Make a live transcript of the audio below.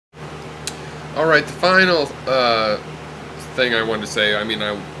All right, the final thing I wanted to say, I mean,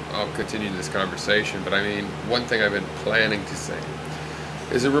 I'll continue this conversation, but I mean, one thing I've been planning to say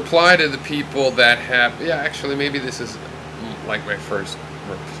is a reply to the people that have, yeah, actually, maybe this is like my first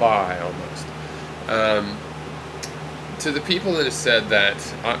reply almost. To the people that have said that,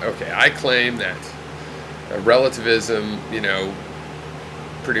 okay, I claim that relativism,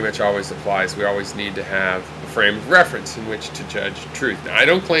 pretty much always applies. We always need to have a frame of reference in which to judge truth. Now, I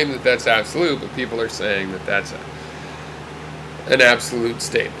don't claim that that's absolute, but people are saying that that's an absolute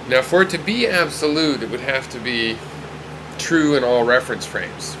statement. Now, for it to be absolute, it would have to be true in all reference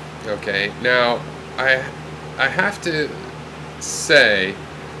frames. Okay. Now, I have to say,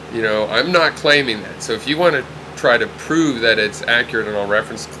 I'm not claiming that. So if you want to try to prove that it's accurate in all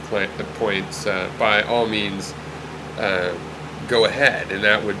reference points, by all means, go ahead, and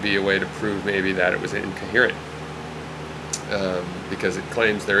that would be a way to prove maybe that it was incoherent, because it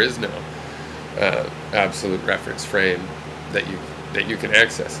claims there is no absolute reference frame that you can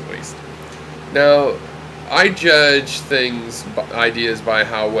access, at least. Now, I judge ideas by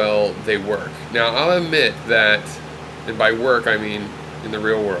how well they work. Now, I'll admit that, and by work I mean in the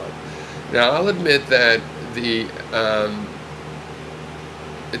real world. Now, I'll admit that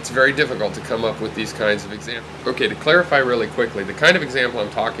it's very difficult to come up with these kinds of examples. Okay, to clarify really quickly, the kind of example I'm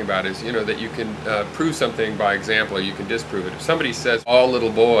talking about is, that you can prove something by example, or you can disprove it. If somebody says all little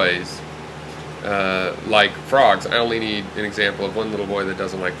boys like frogs, I only need an example of one little boy that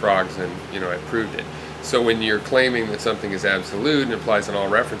doesn't like frogs, and I proved it. So when you're claiming that something is absolute and applies in all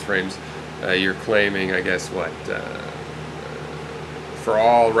reference frames, you're claiming, I guess, for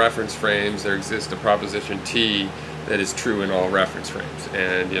all reference frames there exists a proposition T that is true in all reference frames,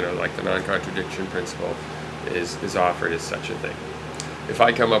 and like the non-contradiction principle is offered as such a thing. If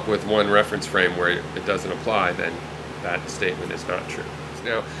I come up with one reference frame where it doesn't apply, then that statement is not true.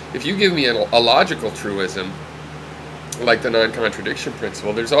 Now, if you give me a logical truism like the non-contradiction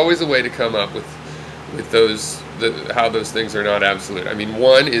principle, there's always a way to come up with how those things are not absolute. I mean,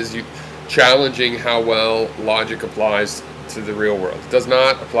 one is you challenging how well logic applies to the real world. It does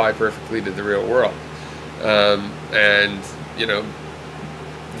not apply perfectly to the real world. And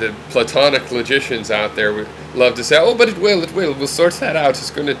the Platonic logicians out there would love to say, oh, but it will, we'll sort that out,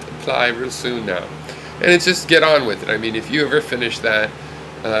 it's going to apply real soon now. And it's just get on with it. I mean, if you ever finish that,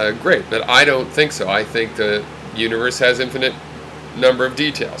 great, but I don't think so. I think the universe has infinite number of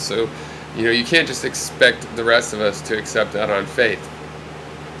details, so you can't just expect the rest of us to accept that on faith.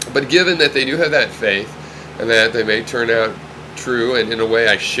 But given that they do have that faith, and that they may turn out true, and in a way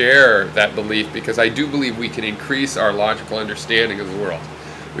I share that belief, because I do believe we can increase our logical understanding of the world.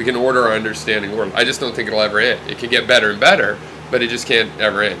 We can order our understanding of the world. I just don't think it'll ever end. It can get better and better, but it just can't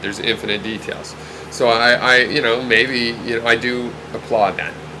ever end. There's infinite details. So maybe I do applaud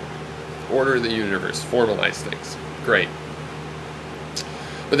that. Order the universe, formalize things. Great.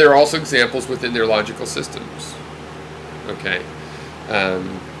 But there are also examples within their logical systems. Okay.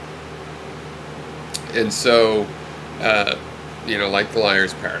 And so, like the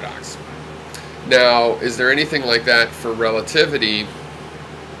liar's paradox. Now, is there anything like that for relativity?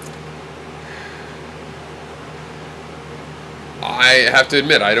 I have to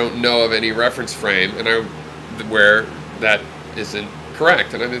admit, I don't know of any reference frame where that isn't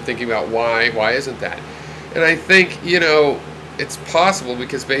correct. And I've been thinking about why isn't that? And I think, it's possible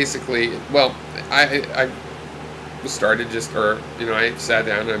because basically, well, I started I sat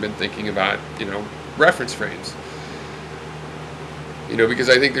down and I've been thinking about, reference frames. Because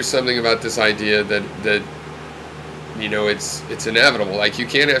I think there's something about this idea that it's inevitable. Like, you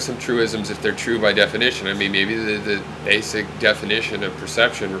can't have some truisms if they're true by definition. I mean, maybe the basic definition of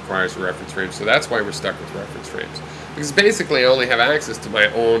perception requires a reference frame, so that's why we're stuck with reference frames. Because basically I only have access to my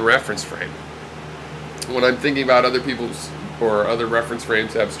own reference frame. When I'm thinking about other people's or other reference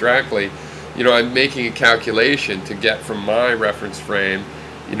frames abstractly, I'm making a calculation to get from my reference frame,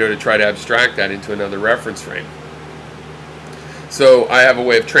 to try to abstract that into another reference frame. So I have a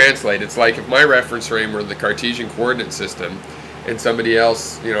way of translating. It's like if my reference frame were the Cartesian coordinate system, and somebody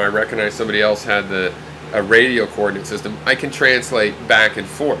else, I recognize somebody else had a radial coordinate system, I can translate back and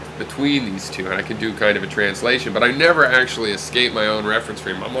forth between these two, and I can do kind of a translation, but I never actually escape my own reference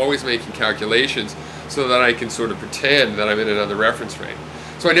frame. I'm always making calculations so that I can sort of pretend that I'm in another reference frame.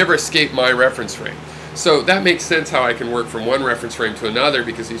 So I never escape my reference frame. So that makes sense how I can work from one reference frame to another,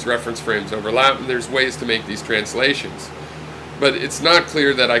 because these reference frames overlap, and there's ways to make these translations. But it's not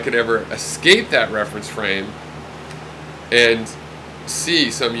clear that I could ever escape that reference frame and see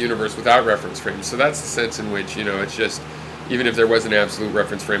some universe without reference frames. So that's the sense in which, it's just, even if there was an absolute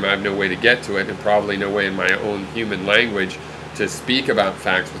reference frame, I have no way to get to it, and probably no way in my own human language to speak about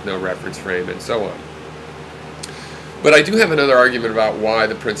facts with no reference frame, and so on. But I do have another argument about why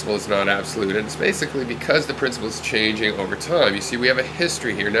the principle is not absolute, and it's basically because the principle is changing over time. You see, we have a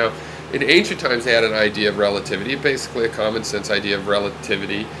history here. Now, in ancient times, they had an idea of relativity, basically a common sense idea of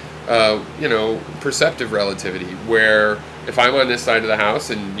relativity, perceptive relativity, where if I'm on this side of the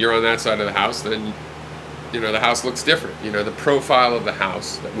house and you're on that side of the house, then, the house looks different. The profile of the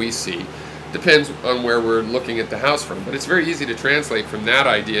house that we see depends on where we're looking at the house from. But it's very easy to translate from that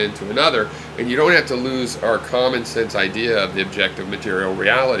idea into another, and you don't have to lose our common sense idea of the objective material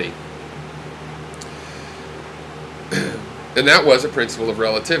reality. And that was a principle of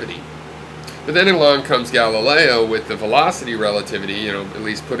relativity. But then along comes Galileo with the velocity relativity, at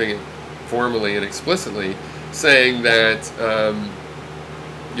least putting it formally and explicitly, saying that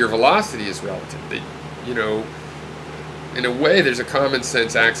your velocity is relative. That, in a way, there's a common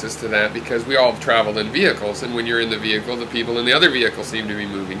sense access to that because we all have traveled in vehicles, and when you're in the vehicle, the people in the other vehicle seem to be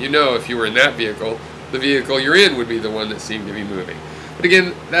moving. If you were in that vehicle, the vehicle you're in would be the one that seemed to be moving. But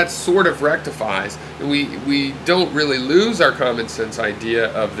again, that sort of rectifies, and we don't really lose our common sense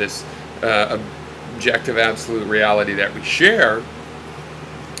idea of this objective absolute reality that we share,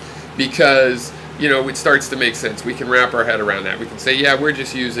 because it starts to make sense. We can wrap our head around that. We can say, yeah, we're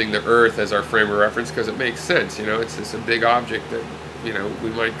just using the Earth as our frame of reference because it makes sense. It's just a big object that we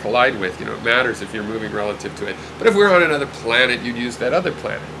might collide with. It matters if you're moving relative to it. But if we're on another planet, you'd use that other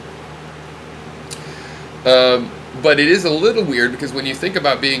planet. But it is a little weird because when you think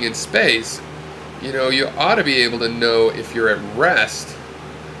about being in space, you ought to be able to know if you're at rest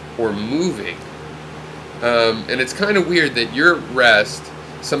or moving. And it's kind of weird that you're at rest,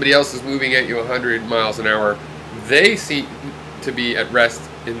 somebody else is moving at you 100 miles an hour, they seem to be at rest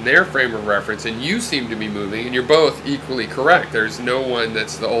in their frame of reference, and you seem to be moving, and you're both equally correct. There's no one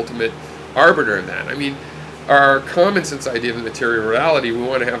that's the ultimate arbiter of that. I mean, our common sense idea of the material reality, we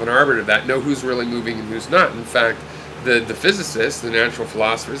want to have an arbiter of that, know who's really moving and who's not. In fact, the physicists, the natural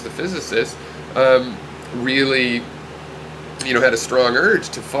philosophers, the physicists, really had a strong urge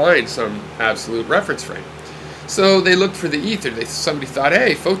to find some absolute reference frame. So they looked for the ether. Somebody thought,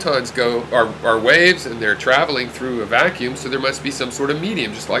 hey, photons are waves, and they're traveling through a vacuum, so there must be some sort of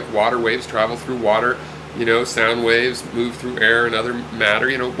medium, just like water waves travel through water, sound waves move through air and other matter,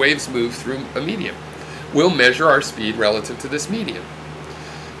 waves move through a medium. We'll measure our speed relative to this medium.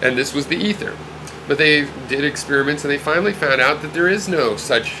 And this was the ether. But they did experiments, and they finally found out that there is no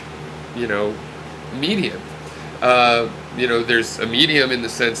such, medium. There's a medium in the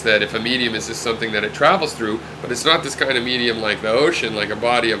sense that if a medium is just something that it travels through, but it's not this kind of medium like the ocean, like a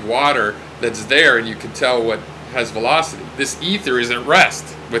body of water that's there and you can tell what has velocity. This ether is at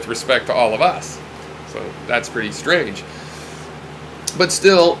rest with respect to all of us. So that's pretty strange. But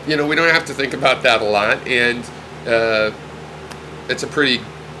still, we don't have to think about that a lot, and it's a pretty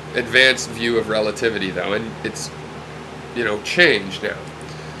advanced view of relativity, though, and it's, changed now.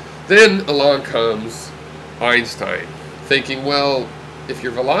 Then along comes Einstein, thinking, well, if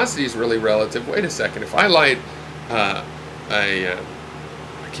your velocity is really relative, wait a second, if I light a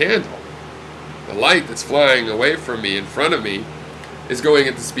candle, the light that's flying away from me in front of me is going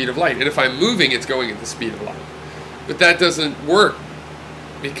at the speed of light, and if I'm moving, it's going at the speed of light. But that doesn't work,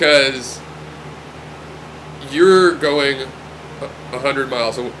 because you're going 100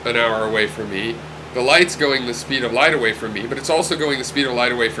 miles an hour away from me, the light's going the speed of light away from me, but it's also going the speed of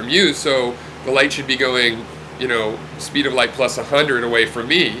light away from you, so the light should be going, speed of light plus 100 away from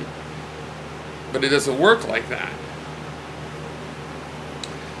me, but it doesn't work like that.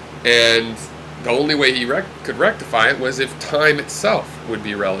 And the only way he could rectify it was if time itself would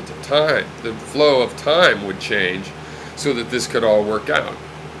be relative. Time, the flow of time would change so that this could all work out.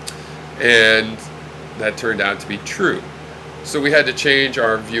 And that turned out to be true. So we had to change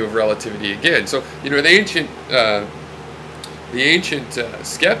our view of relativity again. So, the ancient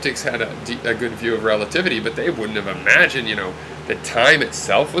skeptics had a good view of relativity, but they wouldn't have imagined, that time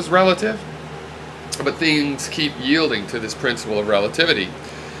itself was relative. But things keep yielding to this principle of relativity,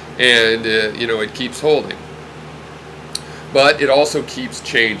 and it keeps holding. But it also keeps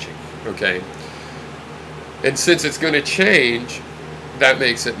changing, okay? And since it's going to change, that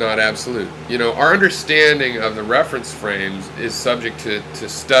makes it not absolute. Our understanding of the reference frames is subject to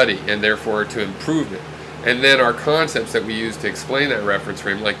study, and therefore to improvement. And then our concepts that we use to explain that reference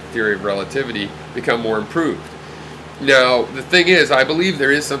frame, like the theory of relativity, become more improved. Now, the thing is, I believe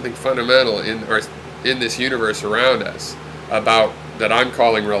there is something fundamental in this universe around us about that I'm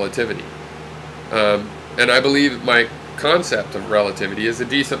calling relativity. And I believe my concept of relativity is a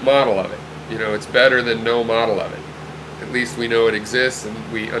decent model of it. It's better than no model of it. At least we know it exists,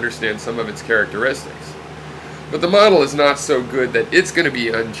 and we understand some of its characteristics. But the model is not so good that it's going to be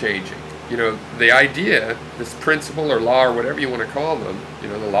unchanging. You know, the idea, this principle or law or whatever you want to call them, you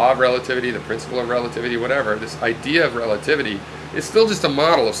know, the law of relativity, the principle of relativity, whatever, this idea of relativity is still just a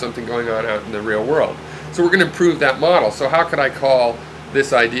model of something going on out in the real world. So we're going to improve that model. So how could I call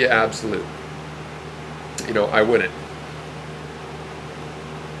this idea absolute? You know, I wouldn't.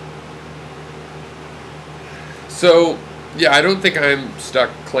 So, yeah, I don't think I'm stuck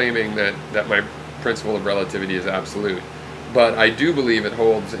claiming that my principle of relativity is absolute. But I do believe it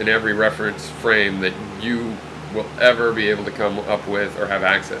holds in every reference frame that you will ever be able to come up with or have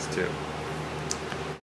access to.